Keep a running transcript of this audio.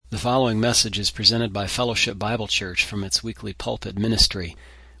following message is presented by Fellowship Bible Church from its weekly pulpit ministry.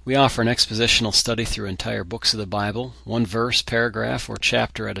 We offer an expositional study through entire books of the Bible, one verse, paragraph, or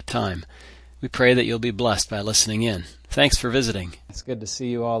chapter at a time. We pray that you'll be blessed by listening in. Thanks for visiting. It's good to see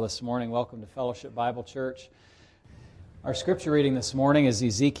you all this morning. Welcome to Fellowship Bible Church. Our scripture reading this morning is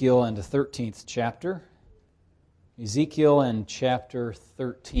Ezekiel and the 13th chapter. Ezekiel and chapter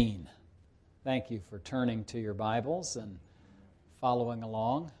 13. Thank you for turning to your Bibles and following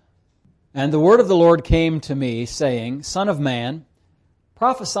along. And the word of the Lord came to me, saying, Son of man,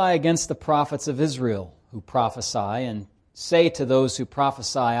 prophesy against the prophets of Israel who prophesy, and say to those who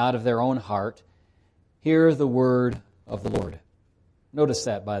prophesy out of their own heart, Hear the word of the Lord. Notice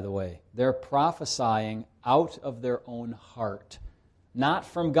that, by the way. They're prophesying out of their own heart, not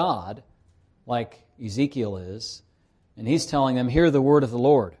from God, like Ezekiel is. And he's telling them, Hear the word of the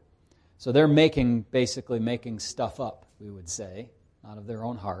Lord. So they're basically making stuff up, we would say, out of their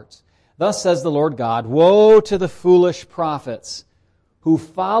own hearts. Thus says the Lord God, Woe to the foolish prophets who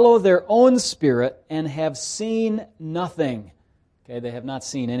follow their own spirit and have seen nothing. Okay, they have not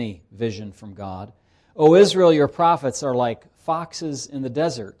seen any vision from God. O Israel, your prophets are like foxes in the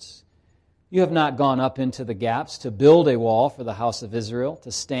deserts. You have not gone up into the gaps to build a wall for the house of Israel,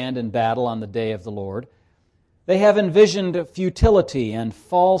 to stand in battle on the day of the Lord. They have envisioned futility and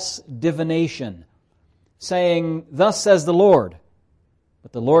false divination, saying, Thus says the Lord,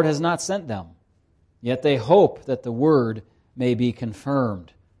 but the Lord has not sent them. Yet they hope that the word may be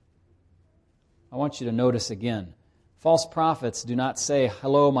confirmed. I want you to notice again, false prophets do not say,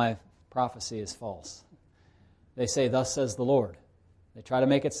 Hello, my prophecy is false. They say, Thus says the Lord. They try to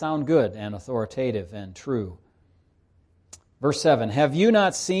make it sound good and authoritative and true. Verse 7, Have you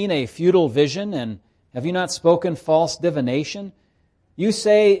not seen a futile vision, and have you not spoken false divination? You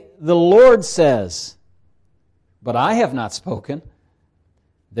say, The Lord says, but I have not spoken.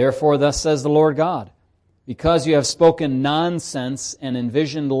 Therefore, thus says the Lord God, Because you have spoken nonsense and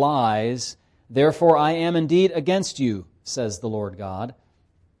envisioned lies, therefore I am indeed against you, says the Lord God.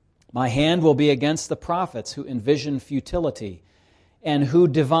 My hand will be against the prophets who envision futility and who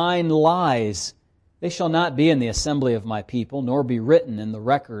divine lies. They shall not be in the assembly of my people, nor be written in the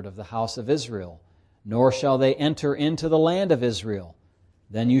record of the house of Israel, nor shall they enter into the land of Israel.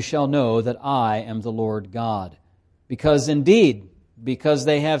 Then you shall know that I am the Lord God. Because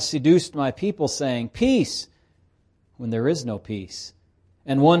they have seduced my people, saying, Peace, when there is no peace.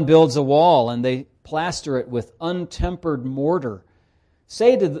 And one builds a wall, and they plaster it with untempered mortar.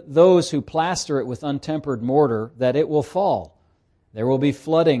 Say to those who plaster it with untempered mortar that it will fall. There will be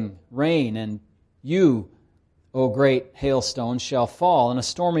flooding, rain, and you, O great hailstone, shall fall, and a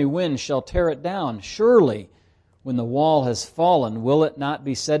stormy wind shall tear it down. Surely, when the wall has fallen, will it not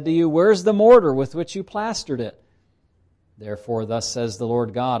be said to you, Where's the mortar with which you plastered it? Therefore, thus says the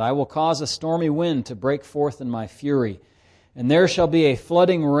Lord God, I will cause a stormy wind to break forth in my fury, and there shall be a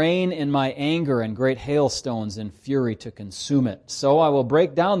flooding rain in my anger, and great hailstones in fury to consume it. So I will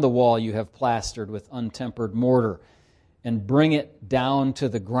break down the wall you have plastered with untempered mortar, and bring it down to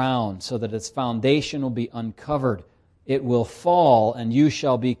the ground, so that its foundation will be uncovered. It will fall, and you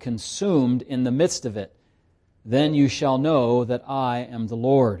shall be consumed in the midst of it. Then you shall know that I am the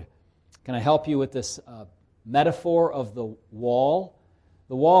Lord. Can I help you with this metaphor of the wall?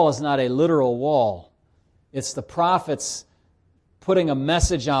 The wall is not a literal wall. It's the prophets putting a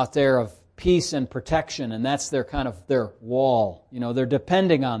message out there of peace and protection, and that's their wall. They're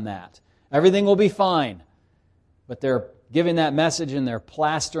depending on that. Everything will be fine. But they're giving that message and they're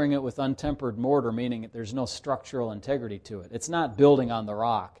plastering it with untempered mortar, meaning there's no structural integrity to it. It's not building on the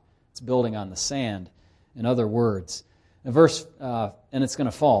rock. It's building on the sand, in other words. And it's going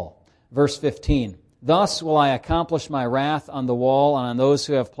to fall. Verse 15, Thus will I accomplish my wrath on the wall and on those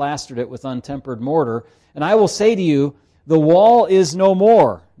who have plastered it with untempered mortar. And I will say to you, The wall is no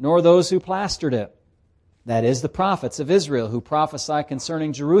more, nor those who plastered it. That is, the prophets of Israel who prophesy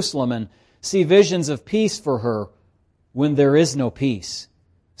concerning Jerusalem and see visions of peace for her when there is no peace,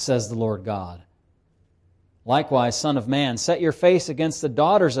 says the Lord God. Likewise, Son of man, set your face against the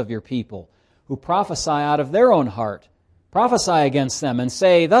daughters of your people, who prophesy out of their own heart. Prophesy against them and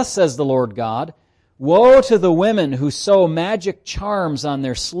say, Thus says the Lord God, Woe to the women who sew magic charms on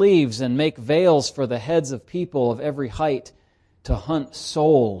their sleeves and make veils for the heads of people of every height to hunt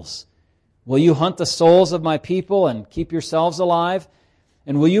souls. Will you hunt the souls of my people and keep yourselves alive?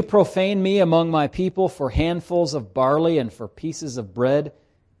 And will you profane me among my people for handfuls of barley and for pieces of bread,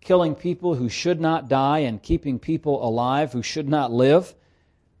 killing people who should not die and keeping people alive who should not live?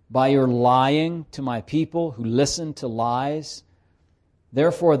 By your lying to my people who listen to lies?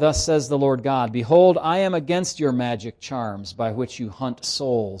 Therefore, thus says the Lord God, Behold, I am against your magic charms by which you hunt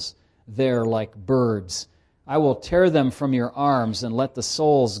souls there like birds. I will tear them from your arms and let the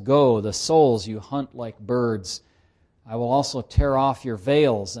souls go, the souls you hunt like birds. I will also tear off your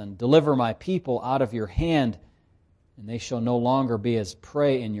veils and deliver my people out of your hand, and they shall no longer be as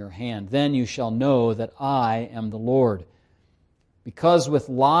prey in your hand. Then you shall know that I am the Lord. Because with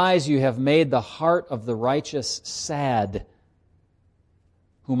lies you have made the heart of the righteous sad,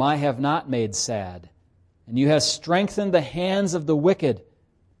 whom I have not made sad, and you have strengthened the hands of the wicked,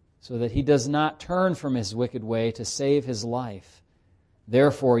 so that he does not turn from his wicked way to save his life.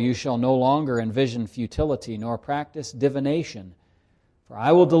 Therefore you shall no longer envision futility, nor practice divination. For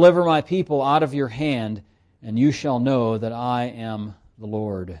I will deliver my people out of your hand, and you shall know that I am the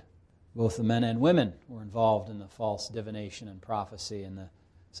Lord. Both the men and women were involved in the false divination and prophecy, and the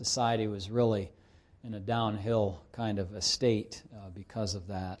society was really in a downhill kind of a state because of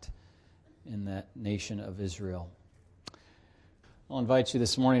that in that nation of Israel. I'll invite you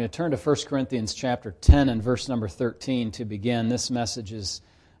this morning to turn to 1 Corinthians chapter 10 and verse number 13 to begin. This message is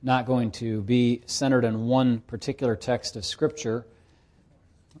not going to be centered on one particular text of Scripture.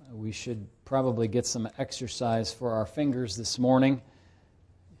 We should probably get some exercise for our fingers this morning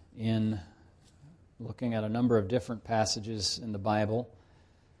in looking at a number of different passages in the Bible.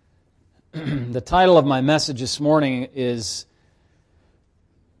 The title of my message this morning is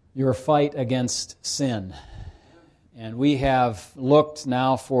Your Fight Against Sin. And we have looked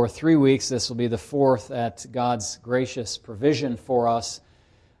now for 3 weeks, this will be the fourth, at God's gracious provision for us.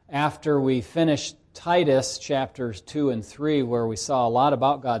 After we finished Titus chapters 2 and 3, where we saw a lot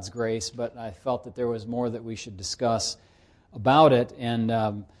about God's grace, but I felt that there was more that we should discuss about it,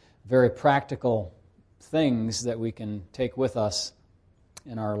 and very practical things that we can take with us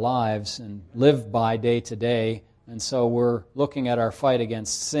in our lives and live by day to day. And so we're looking at our fight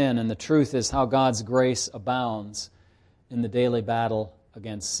against sin, and the truth is how God's grace abounds in the daily battle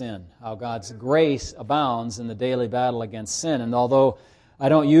against sin. How God's grace abounds in the daily battle against sin. And although I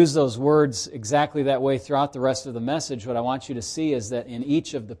don't use those words exactly that way throughout the rest of the message, what I want you to see is that in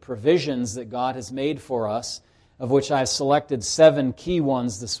each of the provisions that God has made for us, of which I've selected 7 key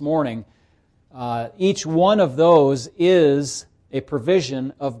ones this morning, each one of those is a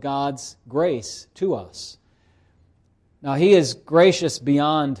provision of God's grace to us. Now, He is gracious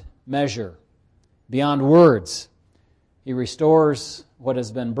beyond measure, beyond words. He restores what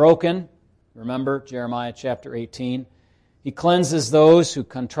has been broken. Remember Jeremiah chapter 18. He cleanses those who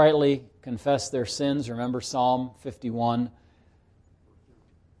contritely confess their sins. Remember Psalm 51.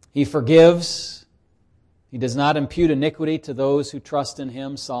 He forgives. He does not impute iniquity to those who trust in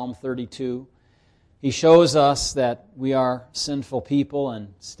Him. Psalm 32. He shows us that we are sinful people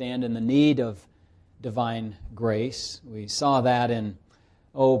and stand in the need of divine grace. We saw that in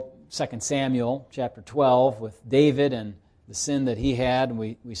 2 Samuel chapter 12 with David and the sin that he had.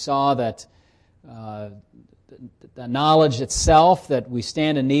 We saw that the knowledge itself that we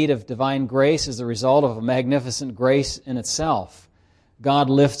stand in need of divine grace is the result of a magnificent grace in itself. God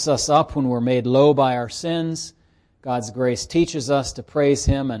lifts us up when we're made low by our sins. God's grace teaches us to praise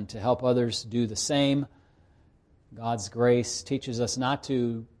Him and to help others do the same. God's grace teaches us not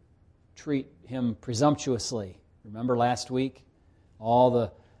to treat Him presumptuously. Remember last week all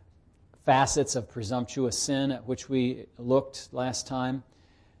the facets of presumptuous sin at which we looked last time?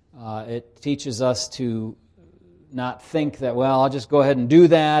 It teaches us to not think that, well, I'll just go ahead and do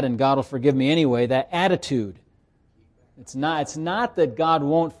that and God will forgive me anyway. That attitude. It's not that God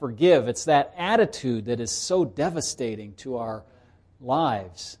won't forgive. It's that attitude that is so devastating to our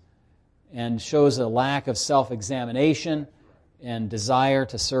lives and shows a lack of self-examination and desire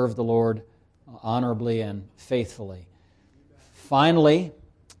to serve the Lord honorably and faithfully. Finally,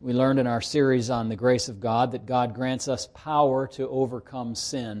 we learned in our series on the grace of God that God grants us power to overcome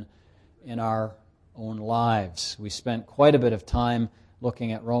sin in our own lives. We spent quite a bit of time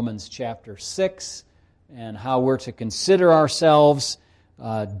looking at Romans chapter 6 and how we're to consider ourselves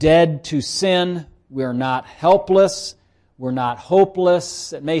dead to sin. We're not helpless. We're not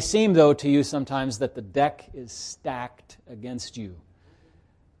hopeless. It may seem, though, to you sometimes that the deck is stacked against you.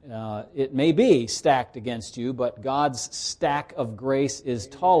 It may be stacked against you, but God's stack of grace is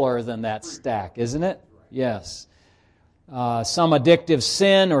taller than that stack, isn't it? Yes. Some addictive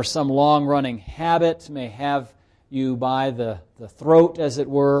sin or some long-running habit may have you by the throat, as it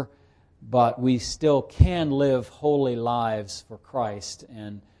were, but we still can live holy lives for Christ.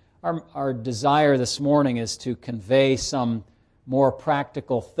 And our desire this morning is to convey some more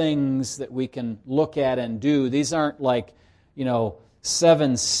practical things that we can look at and do. These aren't like,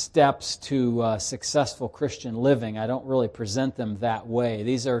 7 steps to successful Christian living. I don't really present them that way.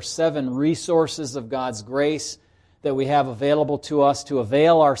 These are 7 resources of God's grace that we have available to us to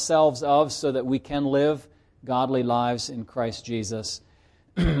avail ourselves of so that we can live godly lives in Christ Jesus.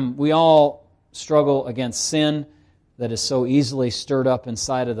 We all struggle against sin that is so easily stirred up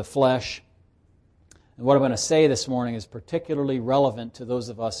inside of the flesh. And what I'm going to say this morning is particularly relevant to those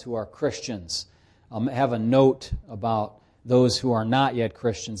of us who are Christians. I'll have a note about those who are not yet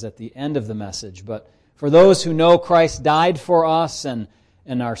Christians at the end of the message. But for those who know Christ died for us and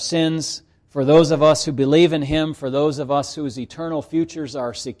our sins, for those of us who believe in Him, for those of us whose eternal futures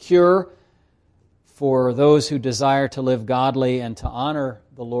are secure, for those who desire to live godly and to honor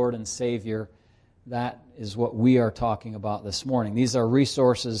the Lord and Savior, that is what we are talking about this morning. These are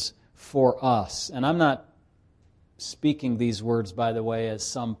resources for us. And I'm not speaking these words, by the way, as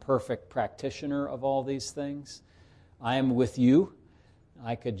some perfect practitioner of all these things. I am with you.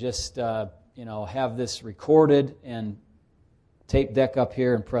 I could just, have this recorded and tape deck up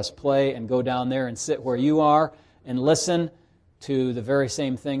here and press play and go down there and sit where you are and listen to the very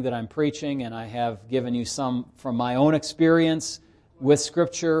same thing that I'm preaching. And I have given you some from my own experience with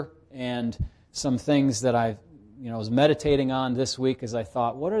Scripture and some things that I was meditating on this week as I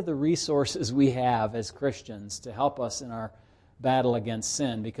thought, what are the resources we have as Christians to help us in our battle against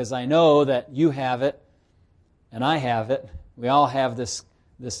sin? Because I know that you have it, and I have it. We all have this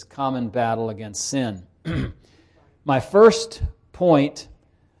common battle against sin. My first point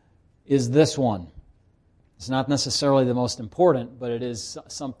is this one. It's not necessarily the most important, but it is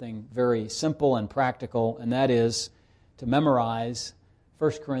something very simple and practical, and that is to memorize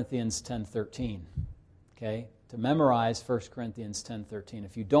 1 Corinthians 10:13. Okay? To memorize 1 Corinthians 10:13.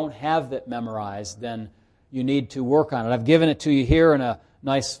 If you don't have that memorized, then you need to work on it. I've given it to you here in a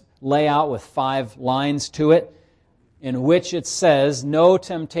nice layout with 5 lines to it, in which it says, no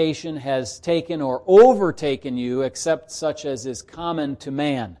temptation has taken or overtaken you except such as is common to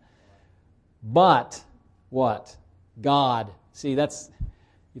man. But, what? God. See,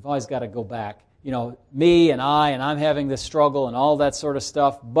 you've always got to go back. Me and I'm having this struggle and all that sort of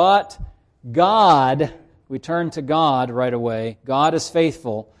stuff. But God, we turn to God right away. God is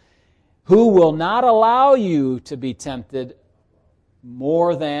faithful, who will not allow you to be tempted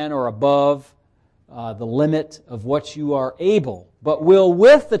more than or above the limit of what you are able, but will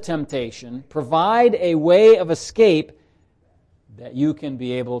with the temptation provide a way of escape that you can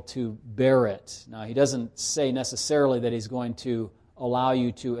be able to bear it. Now, He doesn't say necessarily that He's going to allow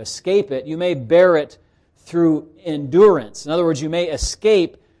you to escape it. You may bear it through endurance. In other words, you may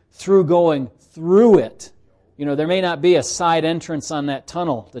escape through going through it. There may not be a side entrance on that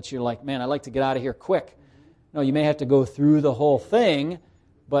tunnel that you're like, man, I'd like to get out of here quick. No, you may have to go through the whole thing,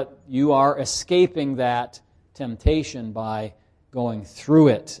 but you are escaping that temptation by going through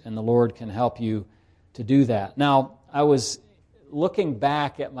it, and the Lord can help you to do that. Now, I was looking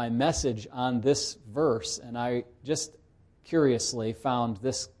back at my message on this verse, and I just curiously found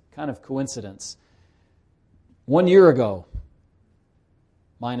this kind of coincidence. 1 year ago,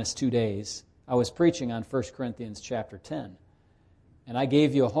 minus 2 days, I was preaching on 1 Corinthians chapter 10, and I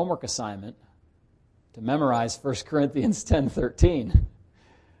gave you a homework assignment to memorize 1 Corinthians 10:13.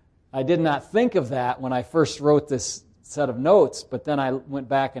 I did not think of that when I first wrote this set of notes, but then I went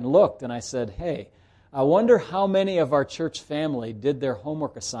back and looked, and I said, hey, I wonder how many of our church family did their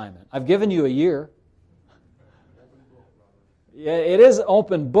homework assignment. I've given you a year. Yeah, it is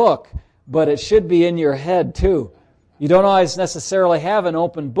open book, but it should be in your head too. You don't always necessarily have an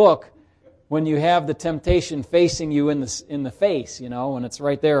open book when you have the temptation facing you in the face, when it's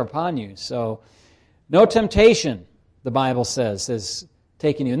right there upon you. So, no temptation, the Bible says, has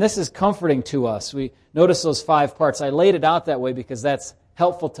taken you. And this is comforting to us. We notice those 5 parts. I laid it out that way because that's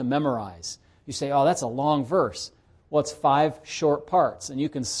helpful to memorize. You say, oh, that's a long verse. Well, it's 5 short parts, and you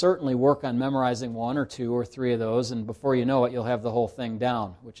can certainly work on memorizing 1 or 2 or 3 of those, and before you know it, you'll have the whole thing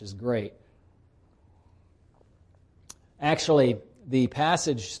down, which is great. Actually, the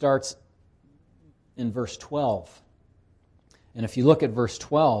passage starts in verse 12. And if you look at verse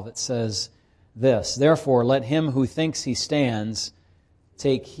 12, it says this, therefore, let him who thinks he stands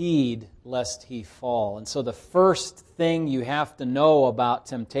take heed lest he fall. And so the first thing you have to know about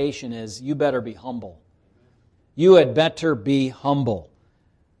temptation is you better be humble. You had better be humble.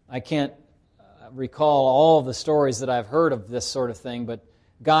 I can't recall all of the stories that I've heard of this sort of thing, but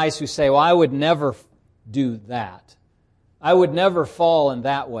guys who say, well, I would never do that. I would never fall in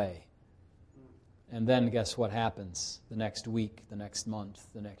that way. And then guess what happens the next week, the next month,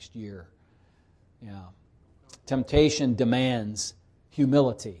 the next year? Yeah. Temptation demands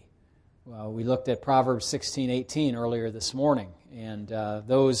humility. Well, we looked at Proverbs 16:18 earlier this morning, and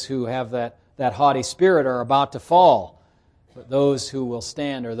those who have that haughty spirit are about to fall, but those who will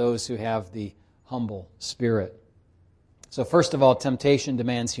stand are those who have the humble spirit. So first of all, temptation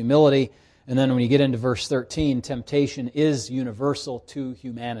demands humility, and then when you get into verse 13, temptation is universal to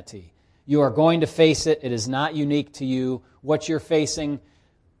humanity. You are going to face it. It is not unique to you. What you're facing,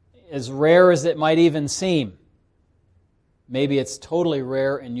 as rare as it might even seem, maybe it's totally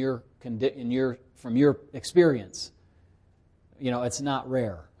rare from your experience. It's not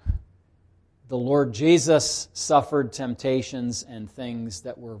rare. The Lord Jesus suffered temptations and things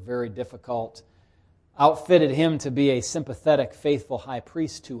that were very difficult. Outfitted Him to be a sympathetic, faithful high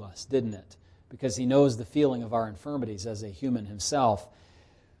priest to us, didn't it? Because He knows the feeling of our infirmities as a human Himself.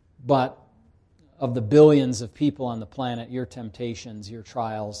 But of the billions of people on the planet, your temptations, your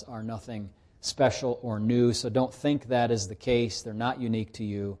trials are nothing special or new. So don't think that is the case. They're not unique to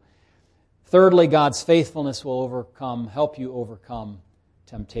you. Thirdly, God's faithfulness will help you overcome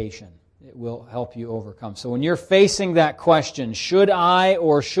temptation. It will help you overcome. So when you're facing that question, should I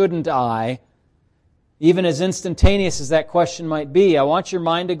or shouldn't I, even as instantaneous as that question might be, I want your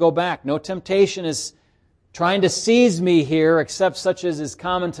mind to go back. No temptation is trying to seize me here, except such as is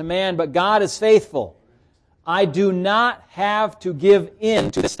common to man, but God is faithful. I do not have to give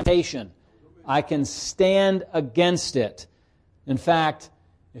in to this temptation. I can stand against it. In fact,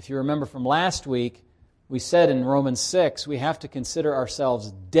 if you remember from last week, we said in Romans 6, we have to consider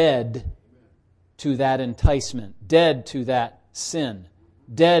ourselves dead to that enticement, dead to that sin,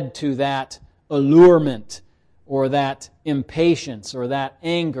 dead to that allurement, or that impatience, or that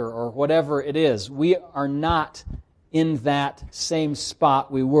anger, or whatever it is. We are not in that same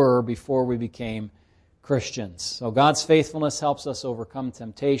spot we were before we became Christians. So God's faithfulness helps us overcome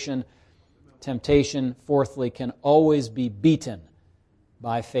temptation. Temptation, fourthly, can always be beaten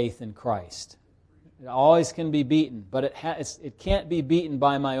by faith in Christ. It always can be beaten, but it can't be beaten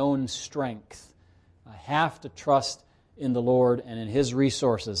by my own strength. I have to trust in the Lord and in His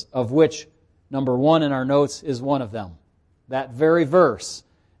resources, of which number 1 in our notes is one of them. That very verse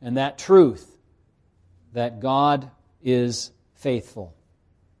and that truth that God is faithful.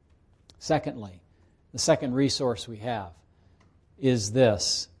 Secondly, the second resource we have is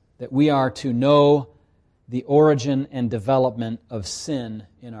this, that we are to know the origin and development of sin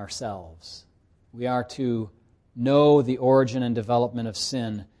in ourselves. We are to know the origin and development of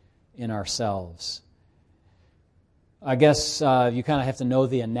sin in ourselves. I guess you kind of have to know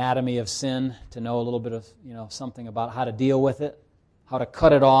the anatomy of sin to know a little bit of, something about how to deal with it, how to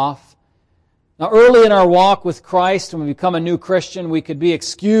cut it off. Now, early in our walk with Christ, when we become a new Christian, we could be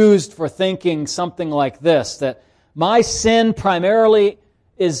excused for thinking something like this, that my sin primarily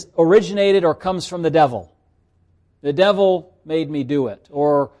is originated or comes from the devil. The devil made me do it,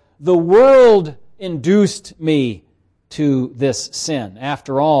 or the world induced me to this sin.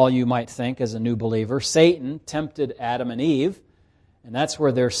 After all, you might think, as a new believer, Satan tempted Adam and Eve, and that's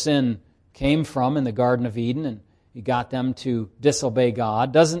where their sin came from in the Garden of Eden, and he got them to disobey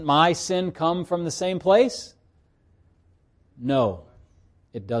God. Doesn't my sin come from the same place? No,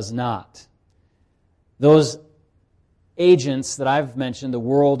 it does not. Those agents that I've mentioned, the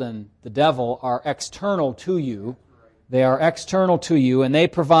world and the devil, are external to you. They are external to you, and they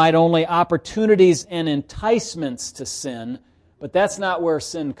provide only opportunities and enticements to sin, but that's not where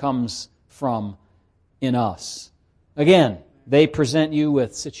sin comes from in us. Again, they present you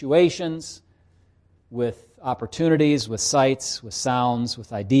with situations, with opportunities, with sights, with sounds,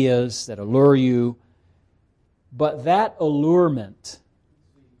 with ideas that allure you, but that allurement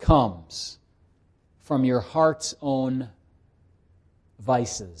comes from your heart's own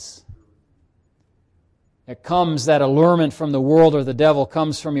vices. That allurement from the world or the devil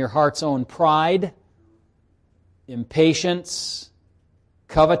comes from your heart's own pride, impatience,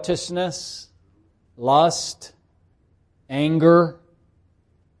 covetousness, lust, anger,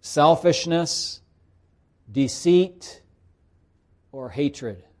 selfishness, deceit, or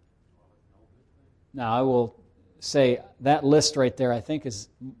hatred. Now, I will say that list right there, I think, it's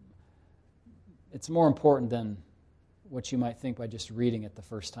more important than what you might think by just reading it the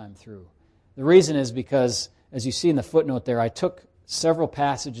first time through. The reason is because, as you see in the footnote there, I took several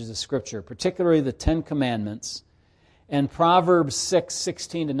passages of Scripture, particularly the Ten Commandments, and Proverbs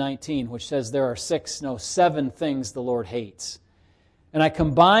 6:16-19, which says there are 7 things the Lord hates. And I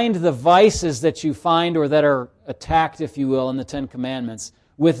combined the vices that you find, or that are attacked, if you will, in the Ten Commandments,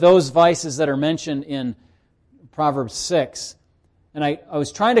 with those vices that are mentioned in Proverbs 6. And I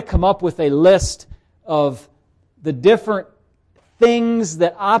was trying to come up with a list of the different things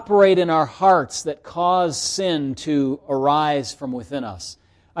that operate in our hearts that cause sin to arise from within us.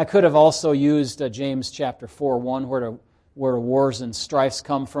 I could have also used James chapter 4:1, where wars and strifes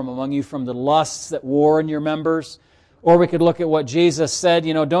come from among you, from the lusts that war in your members. Or we could look at what Jesus said,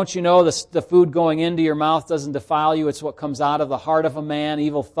 don't you know the food going into your mouth doesn't defile you? It's what comes out of the heart of a man,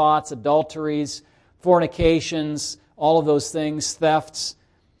 evil thoughts, adulteries, fornications, all of those things, thefts.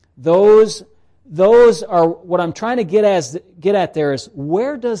 Those are what I'm trying to get at there is,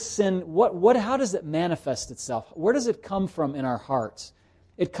 where does sin, how does it manifest itself? Where does it come from in our hearts?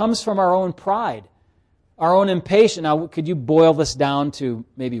 It comes from our own pride, our own impatience. Now, could you boil this down to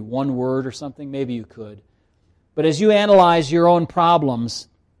maybe one word or something? Maybe you could. But as you analyze your own problems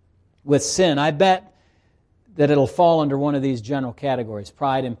with sin, I bet that it'll fall under one of these general categories: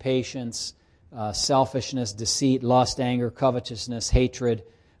 pride, impatience, selfishness, deceit, lust, anger, covetousness, hatred.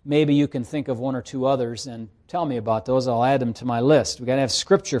 Maybe you can think of one or two others and tell me about those. I'll add them to my list. We've got to have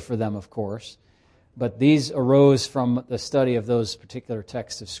Scripture for them, of course. But these arose from the study of those particular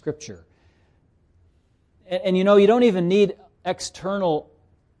texts of Scripture. And you don't even need external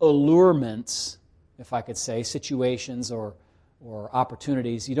allurements, if I could say, situations or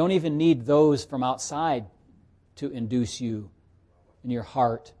opportunities. You don't even need those from outside to induce you in your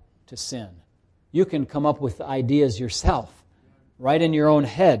heart to sin. You can come up with ideas yourself, right in your own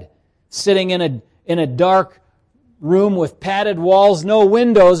head, sitting in a dark room with padded walls, no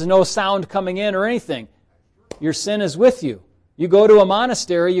windows, no sound coming in or anything. Your sin is with you. You go to a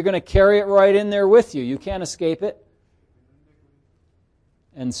monastery, you're going to carry it right in there with you. You can't escape it.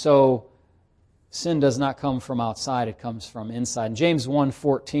 And so sin does not come from outside, it comes from inside. And James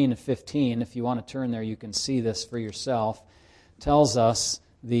 1:14 and 15, if you want to turn there, you can see this for yourself, tells us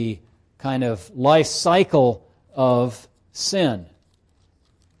the kind of life cycle of sin.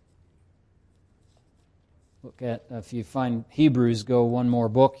 Look at, if you find Hebrews, go one more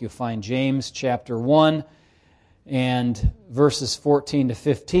book, you'll find James chapter 1 and verses 14 to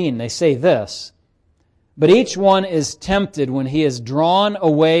 15. They say this: "But each one is tempted when he is drawn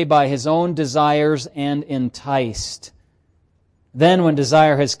away by his own desires and enticed. Then when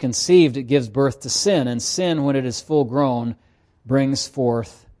desire has conceived, it gives birth to sin, and sin, when it is full grown, brings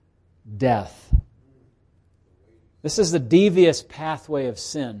forth death." This is the devious pathway of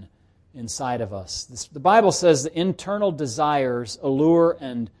sin inside of us. The Bible says the internal desires allure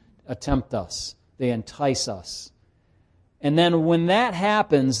and tempt us. They entice us. And then when that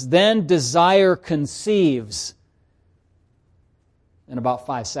happens, then desire conceives in about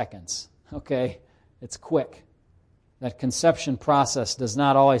 5 seconds. Okay? It's quick. That conception process does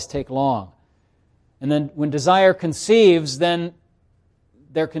not always take long. And then when desire conceives, then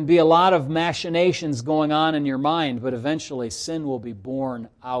there can be a lot of machinations going on in your mind, but eventually sin will be born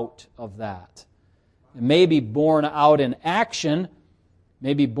out of that. It may be born out in action,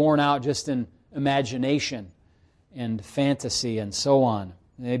 may be born out just in imagination and fantasy and so on.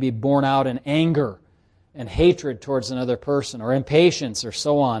 It may be born out in anger and hatred towards another person, or impatience, or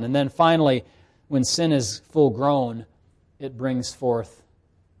so on. And then finally, when sin is full grown, it brings forth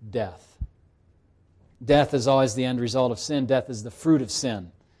death. Death is always the end result of sin. Death is the fruit of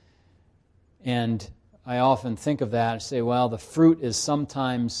sin. And I often think of that and say, well, the fruit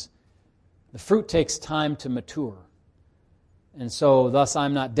takes time to mature. And so thus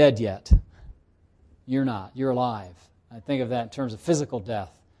I'm not dead yet. You're not. You're alive. I think of that in terms of physical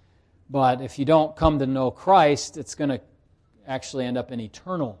death. But if you don't come to know Christ, it's going to actually end up in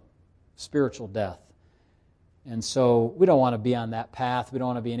eternal spiritual death. And so we don't want to be on that path. We don't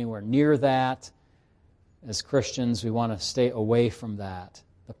want to be anywhere near that. As Christians, we want to stay away from that.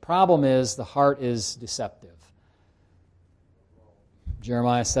 The problem is the heart is deceptive.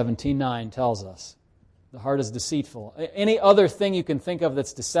 Jeremiah 17:9 tells us the heart is deceitful. Any other thing you can think of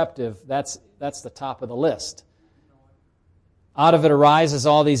that's deceptive, that's the top of the list. Out of it arises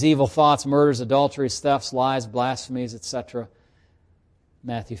all these evil thoughts, murders, adulteries, thefts, lies, blasphemies, etc.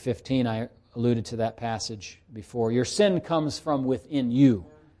 Matthew 15, I alluded to that passage before. Your sin comes from within you.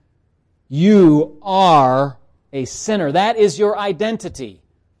 You are a sinner. That is your identity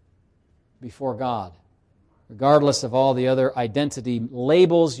before God. Regardless of all the other identity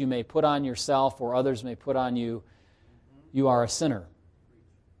labels you may put on yourself or others may put on you, you are a sinner.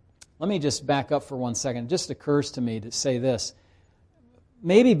 Let me just back up for 1 second. It just occurs to me to say this.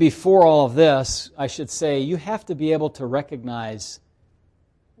 Maybe before all of this, I should say you have to be able to recognize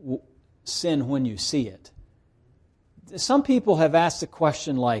sin when you see it. Some people have asked a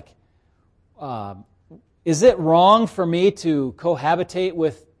question like, is it wrong for me to cohabitate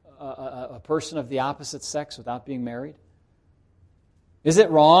with a person of the opposite sex without being married? Is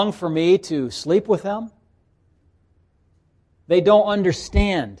it wrong for me to sleep with them? They don't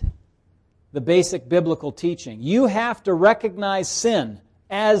understand the basic biblical teaching. You have to recognize sin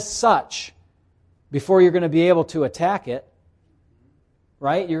as such before you're going to be able to attack it,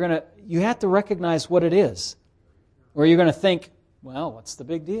 right? You have to recognize what it is. Or you're going to think, well, what's the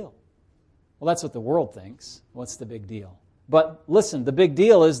big deal? Well, that's what the world thinks. What's the big deal? But listen, the big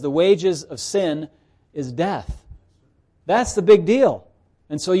deal is the wages of sin is death. That's the big deal.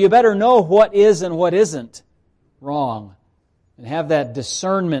 And so you better know what is and what isn't wrong. And have that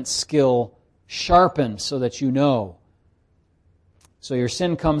discernment skill sharpened so that you know. So your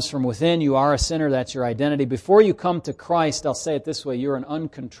sin comes from within. You are a sinner. That's your identity. Before you come to Christ, I'll say it this way, you're an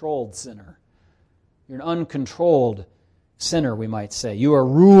uncontrolled sinner. You're an uncontrolled sinner, we might say. You are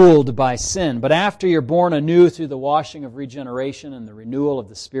ruled by sin. But after you're born anew through the washing of regeneration and the renewal of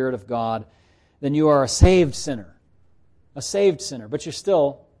the Spirit of God, then you are a saved sinner. A saved sinner. But you're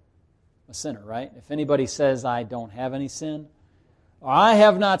still a sinner, right? If anybody says, I don't have any sin, or I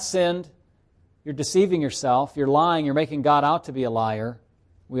have not sinned, you're deceiving yourself, you're lying, you're making God out to be a liar.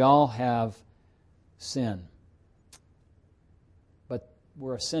 We all have sin. But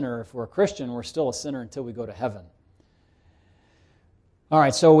we're a sinner. If we're a Christian, we're still a sinner until we go to heaven. All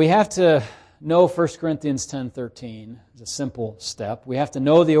right, so we have to know 1 Corinthians 10:13. It's a simple step. We have to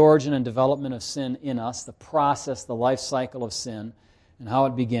know the origin and development of sin in us, the process, the life cycle of sin, and how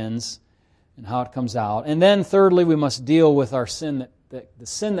it begins and how it comes out. And then thirdly, we must deal with our sin, the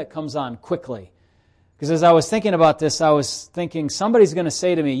sin that comes on quickly. Because as I was thinking about this, I was thinking somebody's going to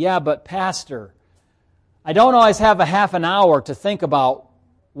say to me, yeah, but Pastor, I don't always have a half an hour to think about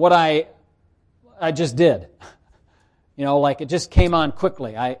what I just did. You know, like it just came on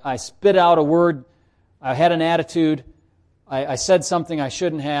quickly. I spit out a word. I had an attitude. I said something I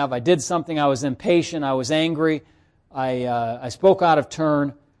shouldn't have. I did something. I was impatient. I was angry. I spoke out of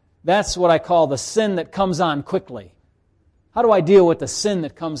turn. That's what I call the sin that comes on quickly. How do I deal with the sin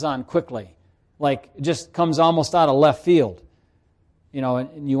that comes on quickly? Like it just comes almost out of left field. You know,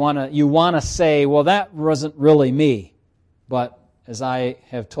 and you want to say, well, that wasn't really me. But as I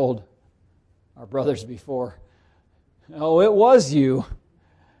have told our brothers before, oh, it was you.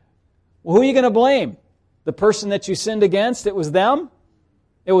 Well, who are you going to blame? The person that you sinned against? It was them?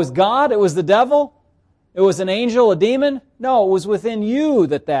 It was God? It was the devil? It was an angel, a demon? No, it was within you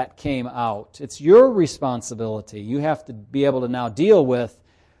that came out. It's your responsibility. You have to be able to now deal with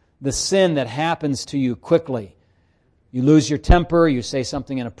the sin that happens to you quickly. You lose your temper, you say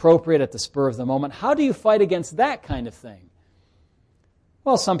something inappropriate at the spur of the moment. How do you fight against that kind of thing?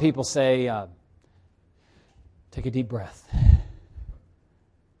 Well, some people say, take a deep breath.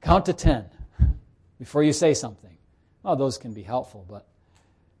 Count to 10 before you say something. Well, those can be helpful, but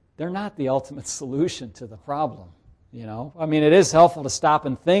they're not the ultimate solution to the problem. You know, I mean, it is helpful to stop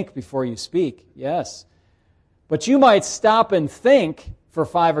and think before you speak, yes. But you might stop and think for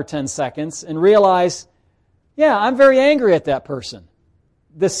 5 or 10 seconds and realize, yeah, I'm very angry at that person.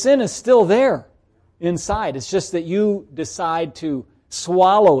 The sin is still there inside. It's just that you decide to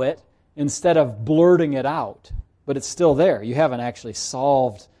swallow it instead of blurting it out. But it's still there. You haven't actually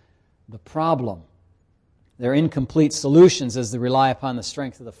solved the problem. They're incomplete solutions as they rely upon the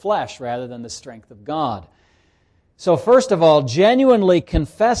strength of the flesh rather than the strength of God. So first of all, genuinely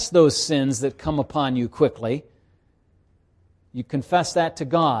confess those sins that come upon you quickly. You confess that to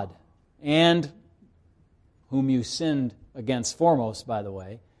God, and whom you sinned against foremost, by the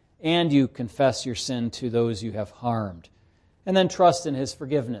way, and you confess your sin to those you have harmed. And then trust in His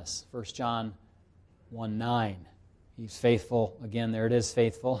forgiveness. 1 John 1:9. He's faithful, again, there it is,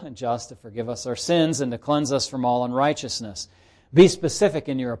 faithful and just to forgive us our sins and to cleanse us from all unrighteousness. Be specific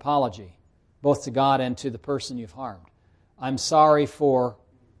in your apology, both to God and to the person you've harmed. I'm sorry for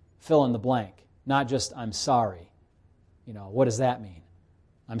fill in the blank, not just I'm sorry. You know, what does that mean?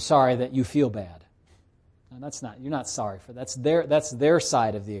 I'm sorry that you feel bad. No, you're not sorry for that. That's their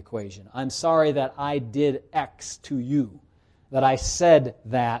side of the equation. I'm sorry that I did X to you, that I said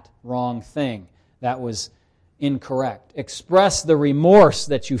that wrong thing. That was incorrect. Express the remorse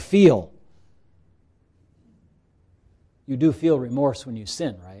that you feel. You do feel remorse when you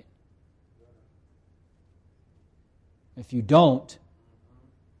sin, right? If you don't,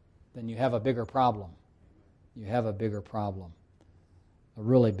 then you have a bigger problem. You have a bigger problem. A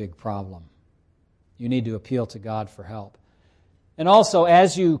really big problem. You need to appeal to God for help. And also,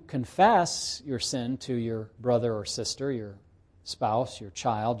 as you confess your sin to your brother or sister, your spouse, your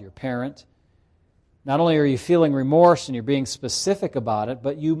child, your parent, not only are you feeling remorse and you're being specific about it,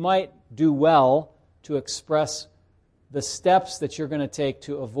 but you might do well to express the steps that you're going to take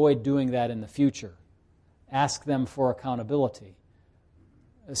to avoid doing that in the future. Ask them for accountability.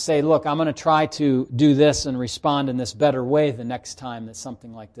 Say, look, I'm going to try to do this and respond in this better way the next time that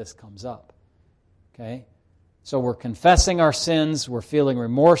something like this comes up. Okay? So we're confessing our sins, we're feeling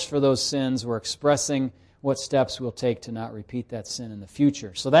remorse for those sins, we're expressing what steps we'll take to not repeat that sin in the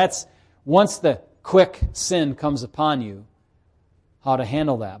future. So that's, once the quick sin comes upon you, how to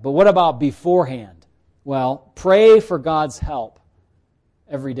handle that. But what about beforehand? Well, pray for God's help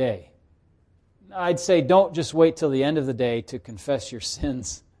every day. I'd say don't just wait till the end of the day to confess your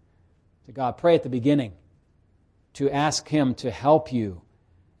sins to God. Pray at the beginning to ask Him to help you.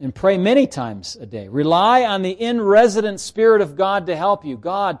 And pray many times a day. Rely on the in-resident Spirit of God to help you.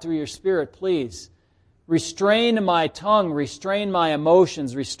 God, through your Spirit, please restrain my tongue, restrain my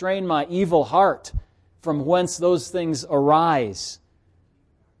emotions, restrain my evil heart from whence those things arise.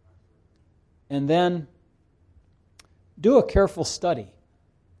 And then do a careful study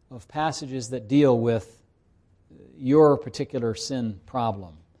of passages that deal with your particular sin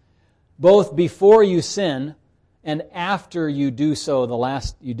problem. Both before you sin and after you did so the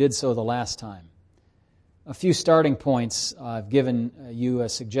last time. A few starting points. I've given you a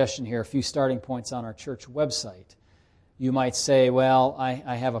suggestion here, a few starting points on our church website. You might say, well,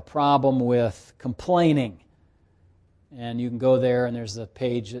 I have a problem with complaining. And you can go there and there's a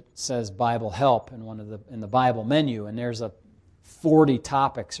page that says Bible Help in the Bible menu, and there's 40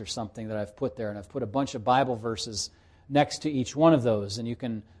 topics or something that I've put there, and I've put a bunch of Bible verses next to each one of those, and you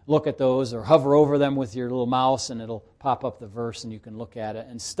can look at those or hover over them with your little mouse and it'll pop up the verse and you can look at it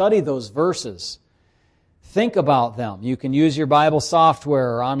and study those verses. Think about them. You can use your Bible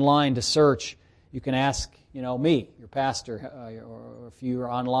software or online to search. You can ask, me, your pastor, or if you are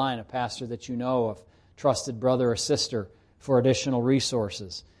online, a pastor that you know, a trusted brother or sister, for additional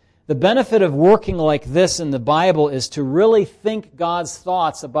resources. The benefit of working like this in the Bible is to really think God's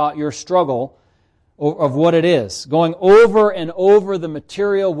thoughts about your struggle of what it is. Going over and over the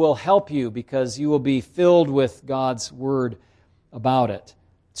material will help you because you will be filled with God's Word about it.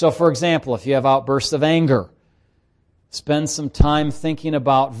 So, for example, if you have outbursts of anger, spend some time thinking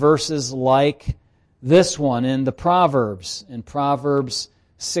about verses like this one in the Proverbs, in Proverbs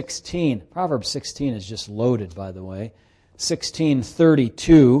 16. Proverbs 16 is just loaded, by the way.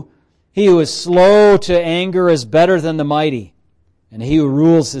 16:32. He who is slow to anger is better than the mighty, and he who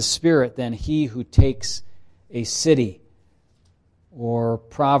rules his spirit than he who takes a city. Or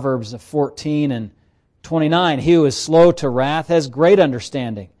Proverbs 14:29. He who is slow to wrath has great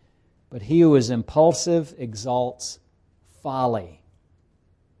understanding, but he who is impulsive exalts folly.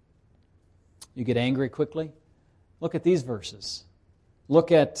 You get angry quickly? Look at these verses.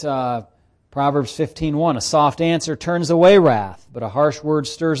 Look at Proverbs 15:1. A soft answer turns away wrath, but a harsh word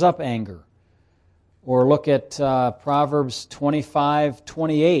stirs up anger. Or look at Proverbs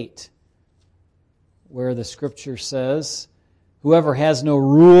 25:28, where the Scripture says, whoever has no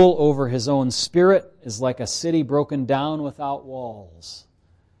rule over his own spirit is like a city broken down without walls.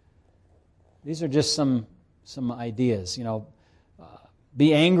 These are just some ideas.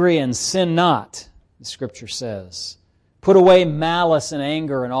 Be angry and sin not, the Scripture says. Put away malice and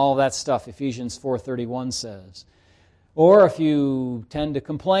anger and all that stuff, Ephesians 4:31 says. Or if you tend to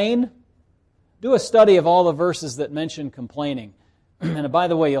complain, do a study of all the verses that mention complaining. And by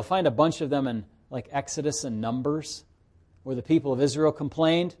the way, you'll find a bunch of them in like Exodus and Numbers, where the people of Israel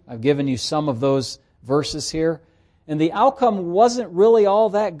complained. I've given you some of those verses here. And the outcome wasn't really all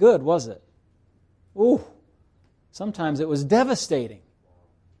that good, was it? Ooh, sometimes it was devastating.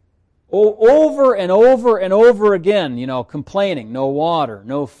 Over and over and over again, complaining. No water,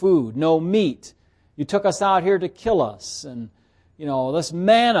 no food, no meat. You took us out here to kill us. And, this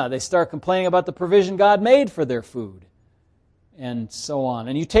manna, they start complaining about the provision God made for their food. And so on.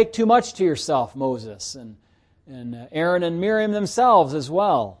 And you take too much to yourself, Moses. And Aaron and Miriam themselves as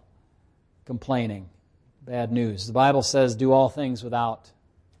well, complaining. Bad news. The Bible says, do all things without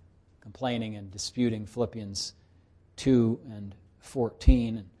complaining and disputing, Philippians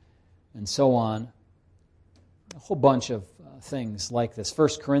 2:14, and so on. A whole bunch of things like this. 1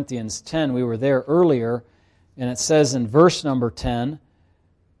 Corinthians 10, we were there earlier, and it says in verse number 10,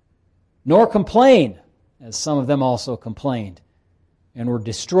 nor complain, as some of them also complained, and were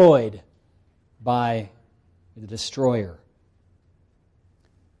destroyed by the destroyer.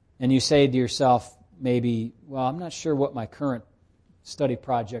 And you say to yourself, maybe, well, I'm not sure what my current study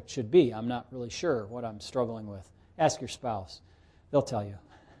project should be. I'm not really sure what I'm struggling with. Ask your spouse. They'll tell you.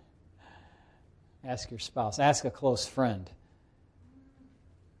 Ask your spouse. Ask a close friend.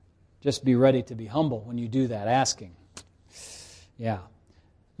 Just be ready to be humble when you do that, asking. Yeah.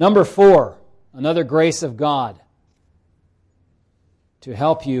 Number 4, another grace of God to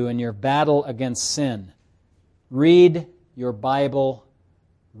help you in your battle against sin. Read your Bible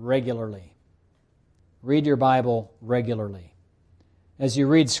regularly. Read your Bible regularly. As you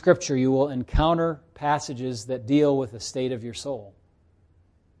read Scripture, you will encounter passages that deal with the state of your soul.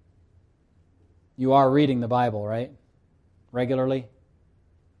 You are reading the Bible, right? Regularly,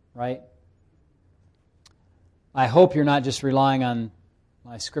 right? I hope you're not just relying on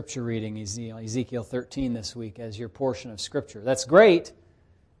my scripture reading, Ezekiel 13 this week, as your portion of scripture. That's great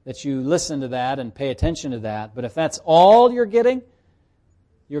that you listen to that and pay attention to that, but if that's all you're getting,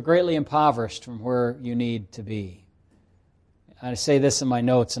 you're greatly impoverished from where you need to be. I say this in my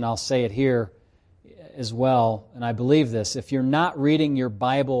notes, and I'll say it here as well, and I believe this. If you're not reading your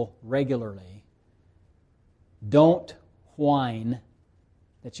Bible regularly, don't whine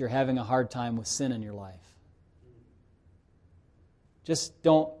that you're having a hard time with sin in your life. Just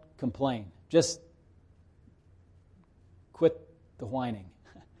don't complain. Just quit the whining.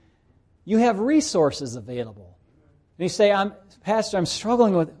 You have resources available. And you say, Pastor, I'm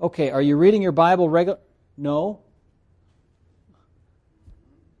struggling with... Okay, are you reading your Bible regularly? No.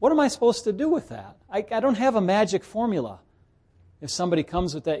 What am I supposed to do with that? I don't have a magic formula. If somebody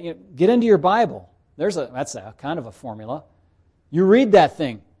comes with that, get into your Bible. That's a kind of a formula. You read that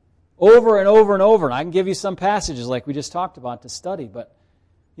thing over and over and over, and I can give you some passages like we just talked about to study, but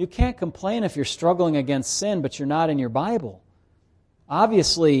you can't complain if you're struggling against sin, but you're not in your Bible.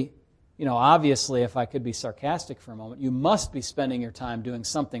 Obviously, if I could be sarcastic for a moment, you must be spending your time doing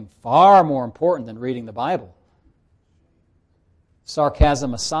something far more important than reading the Bible.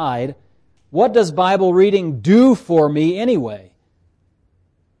 Sarcasm aside, what does Bible reading do for me anyway?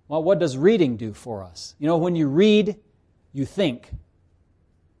 Well, what does reading do for us? When you read, you think.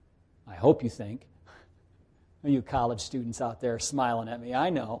 I hope you think. You college students out there smiling at me, I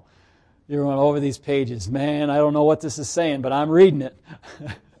know. You're going over these pages. Man, I don't know what this is saying, but I'm reading it.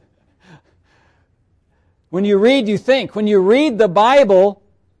 When you read, you think. When you read the Bible,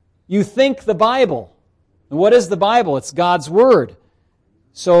 you think the Bible. And what is the Bible? It's God's Word.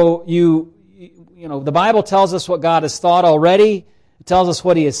 So the Bible tells us what God has thought already. It tells us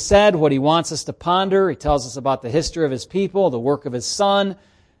what He has said, what He wants us to ponder. He tells us about the history of His people, the work of His Son,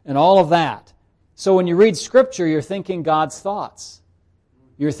 and all of that. So when you read Scripture, you're thinking God's thoughts.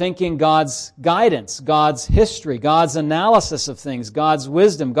 You're thinking God's guidance, God's history, God's analysis of things, God's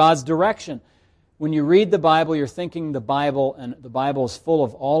wisdom, God's direction. When you read the Bible, you're thinking the Bible, and the Bible is full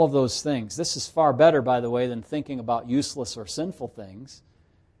of all of those things. This is far better, by the way, than thinking about useless or sinful things,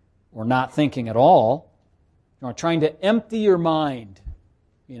 or not thinking at all. Trying to empty your mind.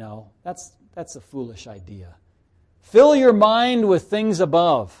 That's a foolish idea. Fill your mind with things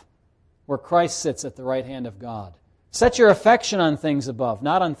above, where Christ sits at the right hand of God. Set your affection on things above,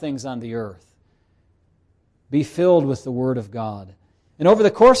 not on things on the earth. Be filled with the Word of God. And over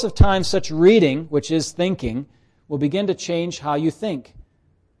the course of time, such reading, which is thinking, will begin to change how you think.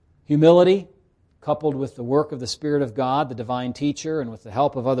 Humility, coupled with the work of the Spirit of God, the divine teacher, and with the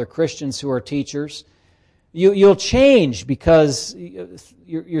help of other Christians who are teachers, you'll change because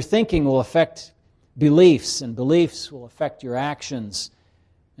your thinking will affect beliefs, and beliefs will affect your actions.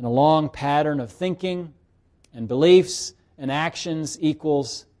 And a long pattern of thinking and beliefs and actions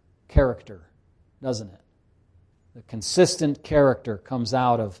equals character, doesn't it? The consistent character comes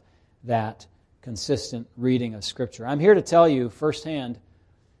out of that consistent reading of Scripture. I'm here to tell you firsthand,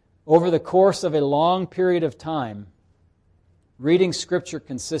 over the course of a long period of time, reading Scripture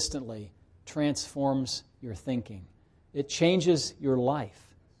consistently transforms your thinking. It changes your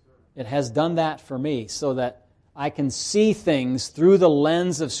life. It has done that for me so that I can see things through the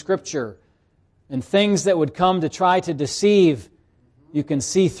lens of Scripture, and things that would come to try to deceive, you can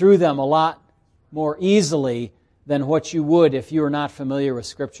see through them a lot more easily than what you would if you were not familiar with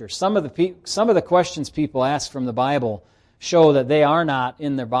Scripture. Some of the questions people ask from the Bible show that they are not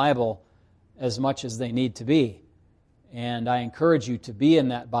in their Bible as much as they need to be. And I encourage you to be in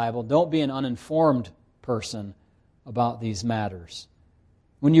that Bible. Don't be an uninformed person about these matters.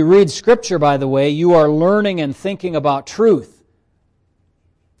 When you read Scripture, by the way, you are learning and thinking about truth.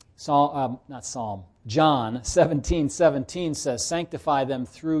 John 17:17 says, "Sanctify them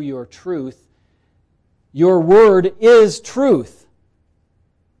through your truth. Your word is truth."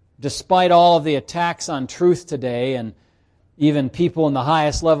 Despite all of the attacks on truth today, and even people in the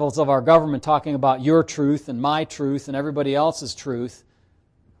highest levels of our government talking about your truth and my truth and everybody else's truth,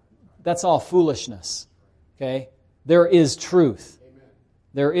 that's all foolishness. Okay? There is truth. Amen.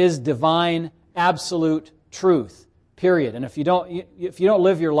 There is divine, absolute truth. Period. And if you don't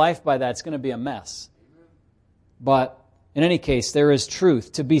live your life by that, it's going to be a mess. Amen. But in any case, there is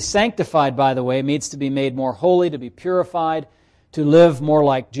truth. To be sanctified, by the way, means to be made more holy, to be purified, to live more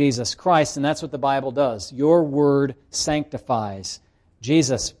like Jesus Christ, and that's what the Bible does. Your word sanctifies.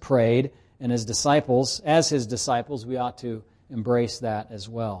 Jesus prayed, and as his disciples, we ought to embrace that as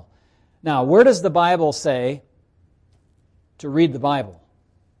well. Now, where does the Bible say to read the Bible?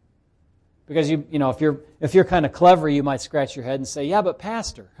 Because if you're kind of clever, you might scratch your head and say, "Yeah, but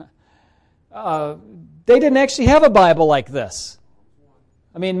Pastor, they didn't actually have a Bible like this."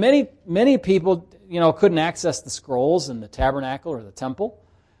 I mean, many people couldn't access the scrolls in the tabernacle or the temple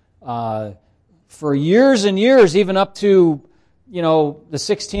for years and years, even up to the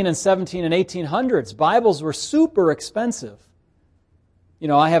 16 and 17 and 1800s. Bibles were super expensive.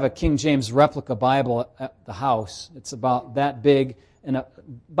 I have a King James replica Bible at the house. It's about that big and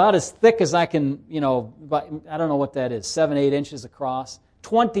about as thick as I can, I don't know what that is, 7-8 inches across,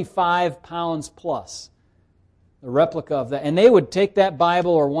 25 pounds plus. The replica of that. And they would take that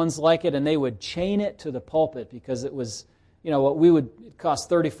Bible or ones like it and they would chain it to the pulpit because it was, it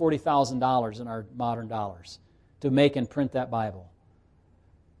cost $30,000, $40,000 in our modern dollars to make and print that Bible.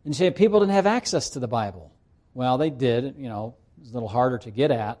 And you say people didn't have access to the Bible. Well, they did, it was a little harder to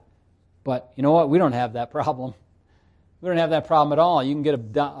get at. But you know what? We don't have that problem. We don't have that problem at all. You can get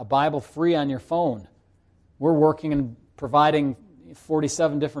a Bible free on your phone. We're working and providing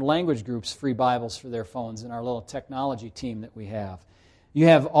 47 different language groups free Bibles for their phones in our little technology team that we have. You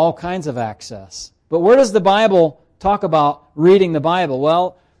have all kinds of access. But where does the Bible talk about reading the Bible?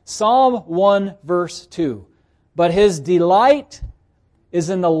 Well, Psalm 1 verse 2. But his delight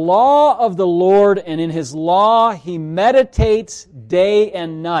is in the law of the Lord, and in his law he meditates day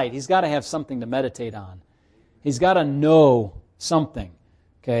and night. He's got to have something to meditate on. He's got to know something,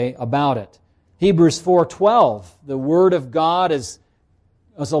 about it. Hebrews 4:12, the Word of God is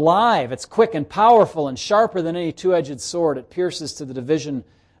alive. It's quick and powerful and sharper than any two-edged sword. It pierces to the division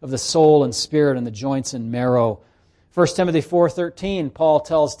of the soul and spirit and the joints and marrow. 1 Timothy 4:13, Paul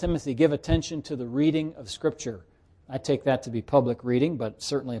tells Timothy, give attention to the reading of Scripture. I take that to be public reading, but it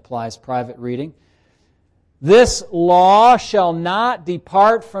certainly applies private reading. This law shall not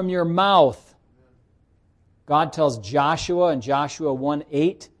depart from your mouth. God tells Joshua in Joshua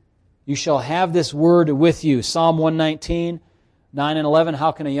 1:8, you shall have this word with you. Psalm 119, 9 and 11,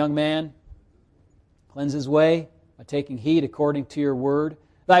 how can a young man cleanse his way? By taking heed according to your word.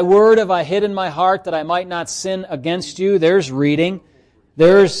 Thy word have I hid in my heart that I might not sin against you. There's reading.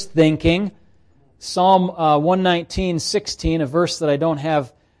 There's thinking. Psalm 119:16, a verse that I don't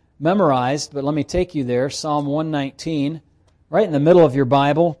have memorized, but let me take you there. Psalm 119, right in the middle of your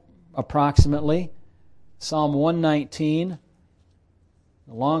Bible, approximately. Psalm 119,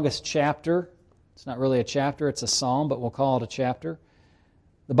 the longest chapter. It's not really a chapter, it's a psalm, but we'll call it a chapter.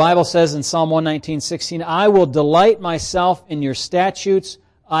 The Bible says in Psalm 119:16, I will delight myself in your statutes.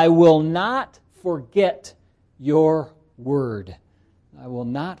 I will not forget your word. I will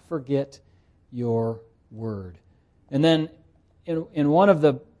not forget your word. And then in one of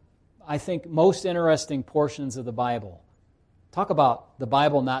the, I think, most interesting portions of the Bible, talk about the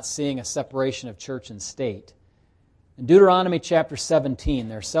Bible not seeing a separation of church and state. In Deuteronomy chapter 17,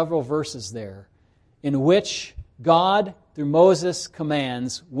 there are several verses there in which God, through Moses,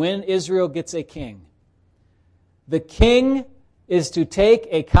 commands when Israel gets a king. The king is to take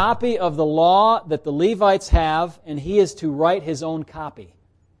a copy of the law that the Levites have, and he is to write his own copy.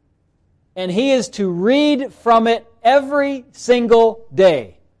 And he is to read from it every single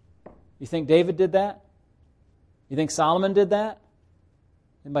day. You think David did that? You think Solomon did that?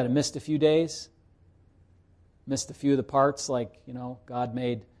 They might have missed a few days. Missed a few of the parts, like, God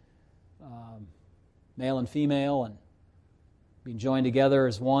made male and female and being joined together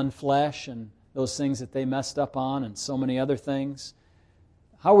as one flesh, and those things that they messed up on, and so many other things.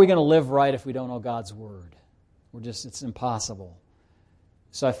 How are we going to live right if we don't know God's Word? It's impossible.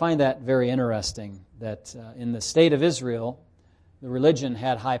 So I find that very interesting, that in the state of Israel, the religion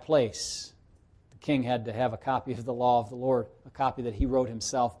had high place. The king had to have a copy of the law of the Lord, a copy that he wrote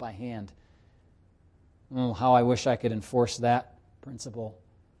himself by hand. Oh, how I wish I could enforce that principle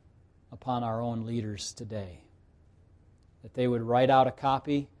upon our own leaders today. That they would write out a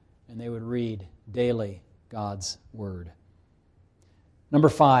copy and they would read daily God's Word. Number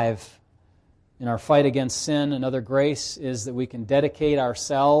 5, in our fight against sin, another grace is that we can dedicate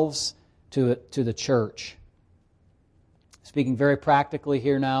ourselves to the church. Speaking very practically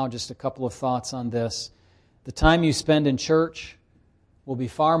here now, just a couple of thoughts on this. The time you spend in church will be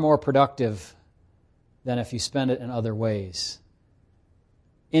far more productive than if you spend it in other ways.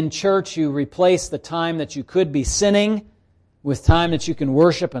 In church, you replace the time that you could be sinning with time that you can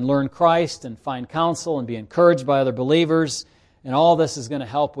worship and learn Christ and find counsel and be encouraged by other believers. And all this is going to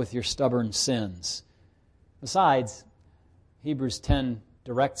help with your stubborn sins. Besides, Hebrews 10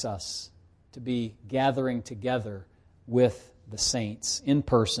 directs us to be gathering together with the saints in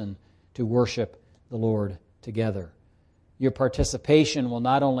person to worship the Lord together. Your participation will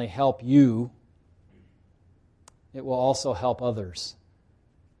not only help you, it will also help others.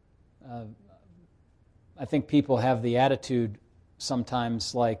 I think people have the attitude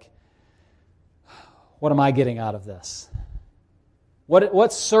sometimes like, what am I getting out of this?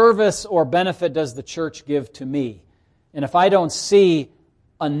 What service or benefit does the church give to me? And if I don't see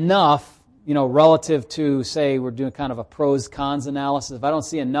enough, relative to, say, we're doing kind of a pros, cons analysis, if I don't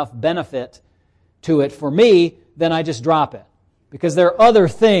see enough benefit to it for me, then I just drop it. Because there are other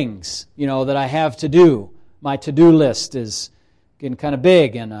things, that I have to do. My to-do list is getting kind of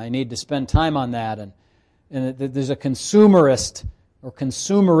big, and I need to spend time on that. And there's a consumerist or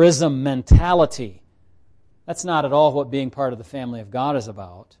consumerism mentality. That's not at all what being part of the family of God is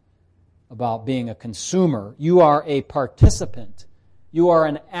about being a consumer. You are a participant. You are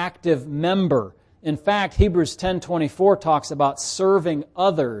an active member. In fact, Hebrews 10:24 talks about serving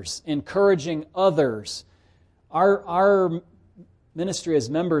others, encouraging others. Our ministry as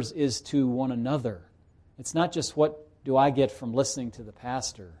members is to one another. It's not just what do I get from listening to the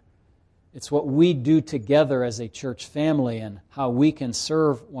pastor. It's what we do together as a church family and how we can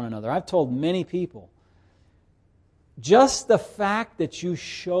serve one another. I've told many people, just the fact that you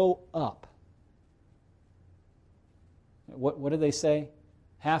show up. What do they say?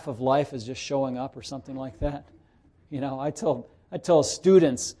 Half of life is just showing up or something like that. I tell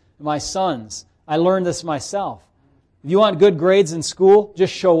students, my sons, I learned this myself. If you want good grades in school,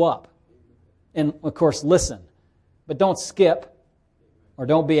 just show up. And, of course, listen. But don't skip or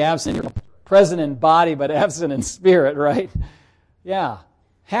don't be absent. You're present in body but absent in spirit, right? Yeah.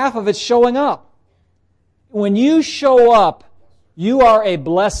 Half of it's showing up. When you show up, you are a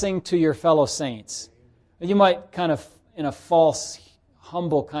blessing to your fellow saints. You might kind of, in a false,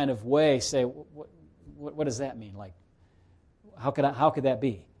 humble kind of way, say, what does that mean? Like, how could that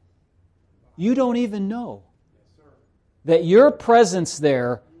be? You don't even know that your presence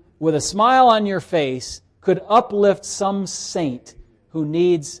there with a smile on your face could uplift some saint who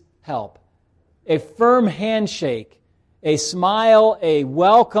needs help. A firm handshake, a smile, a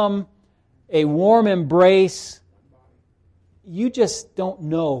welcome, a warm embrace. You just don't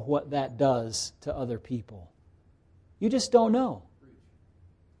know what that does to other people. You just don't know.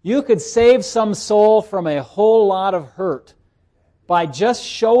 You could save some soul from a whole lot of hurt by just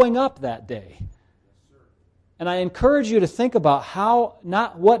showing up that day. And I encourage you to think about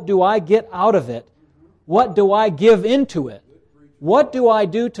not what do I get out of it, what do I give into it? What do I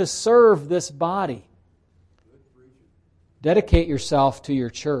do to serve this body? Dedicate yourself to your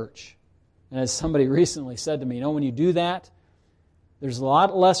church. And as somebody recently said to me, when you do that, there's a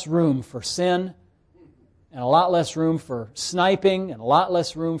lot less room for sin, and a lot less room for sniping, and a lot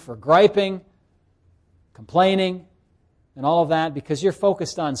less room for griping, complaining, and all of that, because you're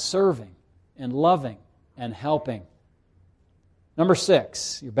focused on serving and loving and helping. Number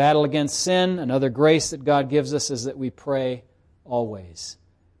 6, your battle against sin. Another grace that God gives us is that we pray always.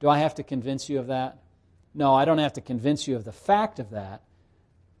 Do I have to convince you of that? No, I don't have to convince you of the fact of that.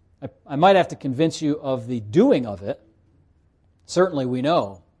 I might have to convince you of the doing of it. Certainly we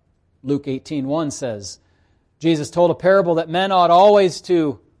know. Luke 18:1 says, Jesus told a parable that men ought always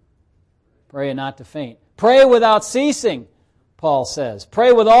to pray and not to faint. Pray without ceasing, Paul says.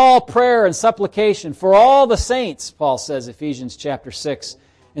 Pray with all prayer and supplication for all the saints, Paul says, Ephesians chapter 6,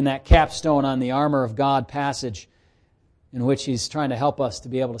 in that capstone on the armor of God passage in which he's trying to help us to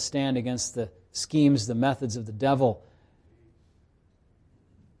be able to stand against the schemes, the methods of the devil.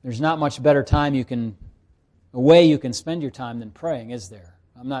 There's not much better a way you can spend your time than praying, is there?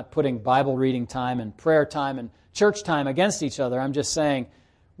 I'm not putting Bible reading time and prayer time and church time against each other. I'm just saying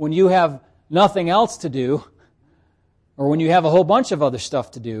when you have nothing else to do, or when you have a whole bunch of other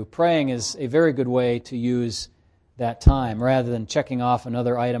stuff to do, praying is a very good way to use that time rather than checking off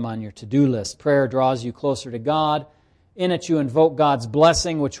another item on your to-do list. Prayer draws you closer to God. In it you invoke God's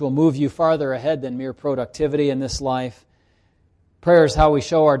blessing, which will move you farther ahead than mere productivity in this life. Prayer is how we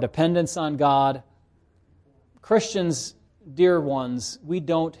show our dependence on God. Christians, dear ones, we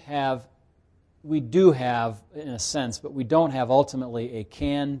do have, in a sense, but we don't have ultimately a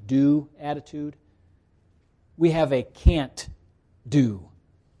can-do attitude. We have a can't-do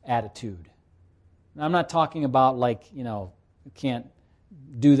attitude. Now, I'm not talking about you can't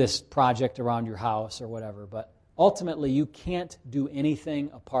do this project around your house or whatever, but ultimately you can't do anything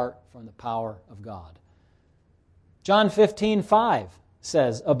apart from the power of God. John 15:5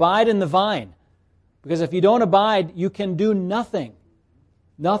 says, abide in the vine, because if you don't abide, you can do nothing.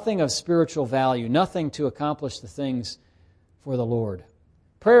 Nothing of spiritual value, nothing to accomplish the things for the Lord.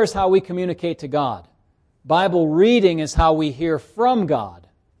 Prayer is how we communicate to God. Bible reading is how we hear from God.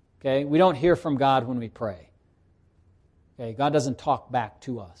 Okay? We don't hear from God when we pray. Okay, God doesn't talk back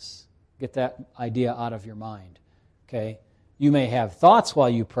to us. Get that idea out of your mind. Okay, you may have thoughts while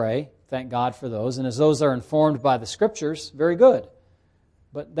you pray. Thank God for those. And as those are informed by the Scriptures, very good.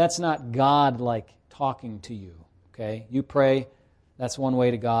 But that's not God like talking to you. Okay, you pray. That's one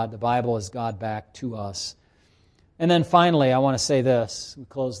way to God. The Bible is God back to us. And then finally, I want to say this. We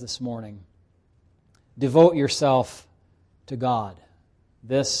close this morning. Devote yourself to God.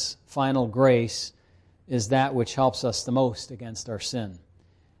 This final grace is that which helps us the most against our sin.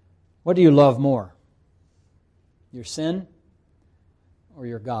 What do you love more? Your sin or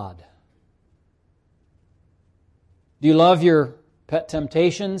your God? Do you love your pet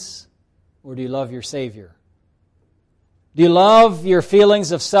temptations or do you love your Savior? Do you love your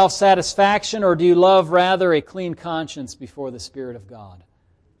feelings of self-satisfaction or do you love rather a clean conscience before the Spirit of God?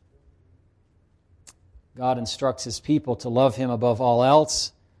 God instructs His people to love Him above all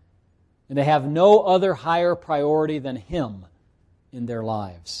else and to have no other higher priority than Him in their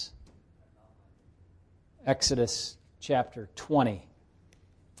lives. Exodus chapter 20.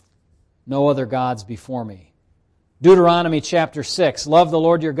 No other gods before me. Deuteronomy chapter 6. Love the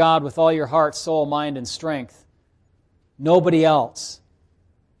Lord your God with all your heart, soul, mind, and strength. Nobody else.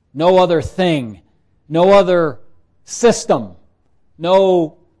 No other thing. No other system.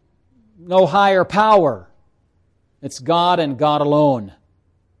 No higher power. It's God and God alone.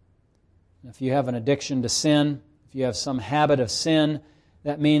 If you have an addiction to sin, if you have some habit of sin,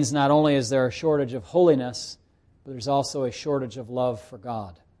 that means not only is there a shortage of holiness, but there's also a shortage of love for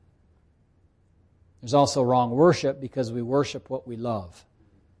God. There's also wrong worship because we worship what we love.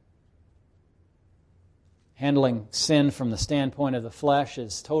 Handling sin from the standpoint of the flesh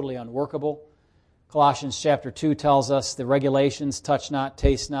is totally unworkable. Colossians chapter 2 tells us the regulations, touch not,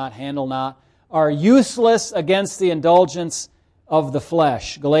 taste not, handle not, are useless against the indulgence of the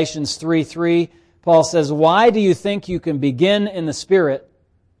flesh. Galatians 3:3, Paul says, why do you think you can begin in the Spirit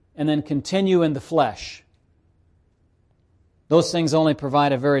and then continue in the flesh? Those things only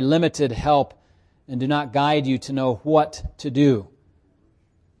provide a very limited help and do not guide you to know what to do.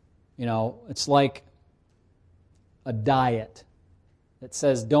 You know, it's like a diet that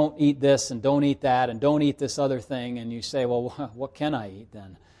says don't eat this and don't eat that and don't eat this other thing, and you say, well, what can I eat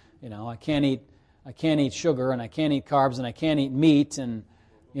then? You know, I can't eat sugar and I can't eat carbs and I can't eat meat and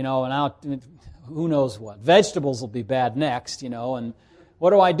who knows what. Vegetables will be bad next, and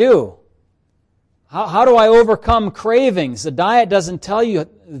what do? How do I overcome cravings? The diet doesn't tell you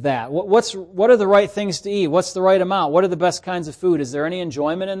that. What are the right things to eat? What's the right amount? What are the best kinds of food? Is there any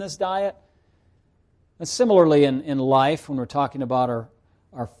enjoyment in this diet? And similarly in life, when we're talking about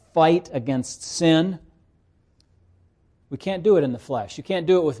our fight against sin, we can't do it in the flesh. You can't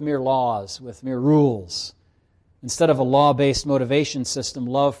do it with mere laws, with mere rules. Instead of a law-based motivation system,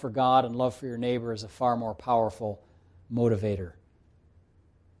 love for God and love for your neighbor is a far more powerful motivator.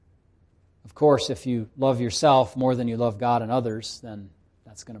 Of course, if you love yourself more than you love God and others, then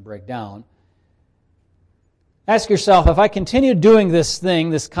that's going to break down. Ask yourself, if I continue doing this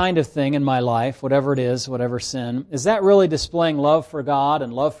kind of thing in my life, whatever it is, whatever sin, is that really displaying love for God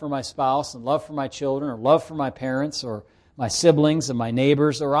and love for my spouse and love for my children or love for my parents or my siblings and my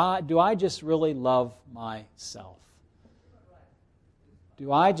neighbors, or do I just really love myself?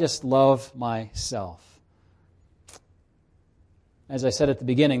 Do I just love myself? As I said at the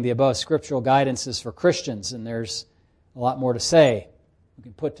beginning, the above scriptural guidance is for Christians, and there's a lot more to say. We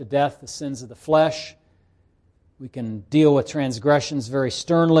can put to death the sins of the flesh. We can deal with transgressions very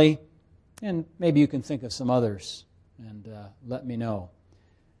sternly, and maybe you can think of some others and let me know.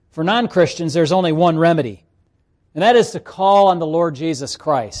 For non-Christians, there's only one remedy, and that is to call on the Lord Jesus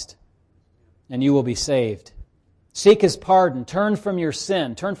Christ, and you will be saved. Seek His pardon, turn from your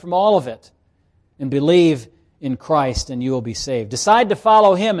sin, turn from all of it, and believe in Christ, and you will be saved. Decide to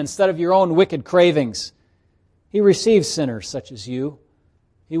follow Him instead of your own wicked cravings. He receives sinners such as you.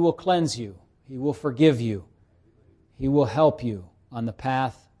 He will cleanse you. He will forgive you. He will help you on the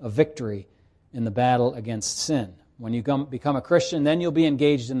path of victory in the battle against sin. When you become a Christian, then you'll be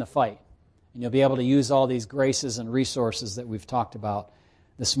engaged in the fight. And you'll be able to use all these graces and resources that we've talked about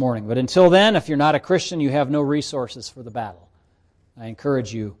this morning. But until then, if you're not a Christian, you have no resources for the battle. I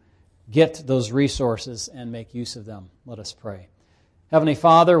encourage you, get those resources and make use of them. Let us pray. Heavenly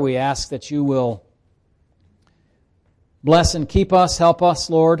Father, we ask that you will bless and keep us, help us,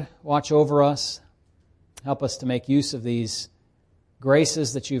 Lord, watch over us. Help us to make use of these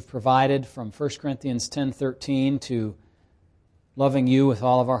graces that you've provided from 1 Corinthians 10:13 to loving you with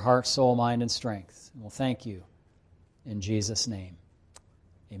all of our heart, soul, mind, and strength. And we'll thank you in Jesus' name.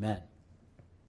 Amen.